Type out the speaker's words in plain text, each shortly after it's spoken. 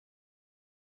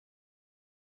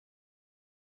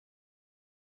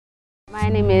My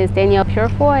name is Danielle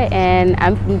Purifoy, and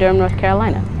I'm from Durham, North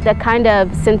Carolina. The kind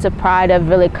of sense of pride of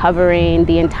really covering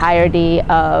the entirety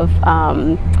of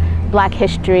Black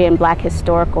history and Black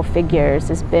historical figures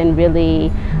has been really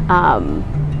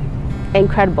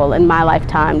incredible in my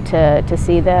lifetime to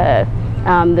see the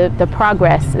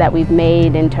progress that we've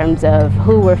made in terms of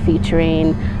who we're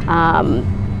featuring,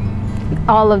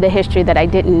 all of the history that I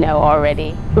didn't know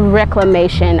already.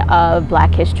 Reclamation of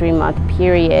Black History Month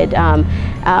period,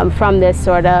 from this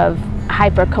sort of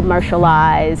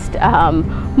hyper-commercialized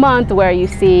month where you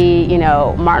see,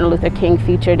 Martin Luther King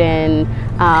featured in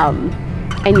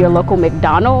your local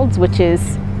McDonald's, which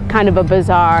is kind of a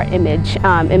bizarre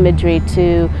imagery,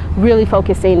 to really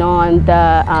focusing on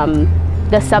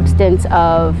the substance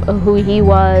of who he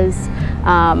was,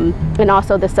 and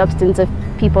also the substance of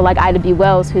people like Ida B.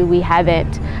 Wells, who we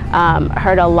haven't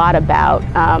heard a lot about,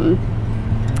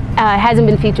 hasn't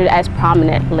been featured as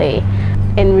prominently.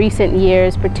 In recent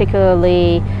years,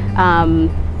 particularly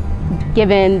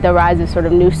given the rise of sort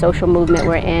of new social movement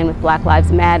we're in with Black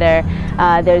Lives Matter,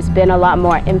 there's been a lot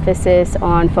more emphasis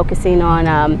on focusing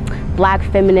on Black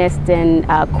feminist and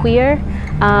queer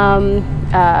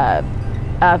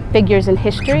figures in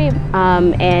history,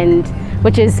 and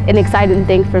which is an exciting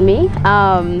thing for me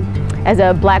as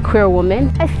a Black queer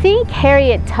woman. I think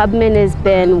Harriet Tubman has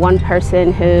been one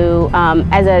person who,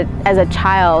 as a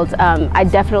child, I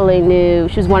definitely knew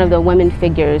she was one of the women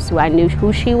figures who I knew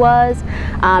who she was,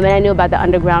 and I knew about the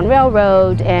Underground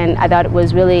Railroad, and I thought it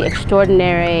was really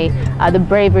extraordinary, the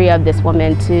bravery of this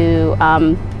woman to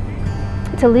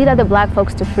lead other Black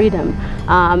folks to freedom,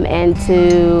 and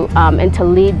to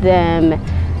lead them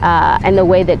and the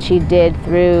way that she did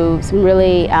through some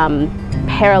really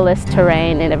perilous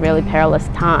terrain in a really perilous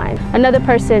time. Another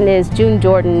person is June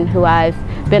Jordan, who I've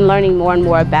been learning more and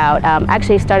more about.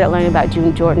 Actually started learning about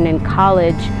June Jordan in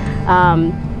college.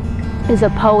 Is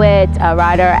a poet, a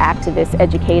writer, activist,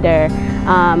 educator,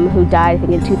 who died, I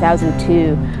think, in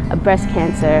 2002 of breast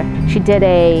cancer. She did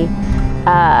a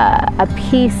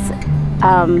piece,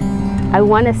 I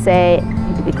want to say,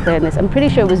 to be clear in this, I'm pretty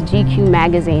sure it was GQ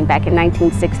magazine back in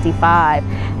 1965,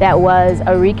 that was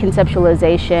a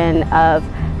reconceptualization of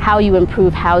how you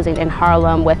improve housing in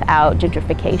Harlem without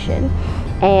gentrification.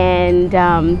 And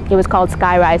it was called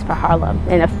Skyrise for Harlem.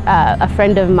 And a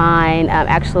friend of mine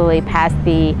actually passed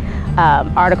the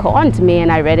article on to me,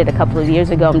 and I read it a couple of years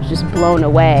ago. I'm just blown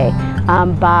away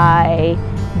by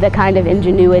the kind of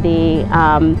ingenuity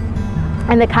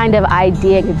and the kind of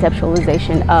idea and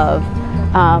conceptualization of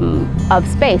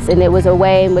space, and it was a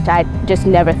way in which I just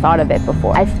never thought of it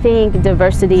before. I think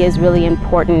diversity is really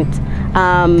important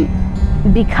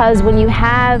because when you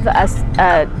have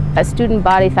a student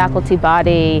body, faculty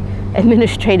body,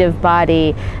 administrative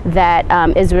body that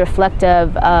is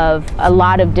reflective of a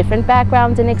lot of different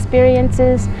backgrounds and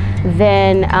experiences,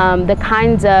 then the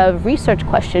kinds of research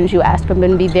questions you ask are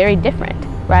going to be very different.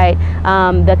 Right?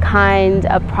 The kind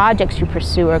of projects you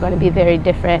pursue are going to be very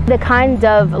different. The kind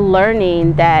of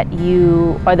learning that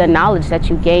or the knowledge that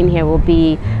you gain here will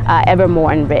be ever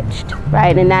more enriched,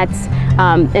 right? And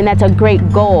that's a great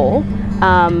goal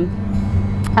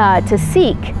to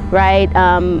seek, right?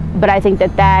 But I think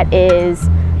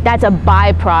that's a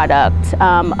byproduct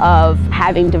of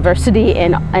having diversity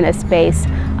in a space,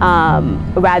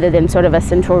 rather than sort of a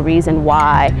central reason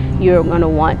why you're going to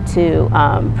want to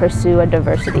pursue a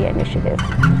diversity initiative.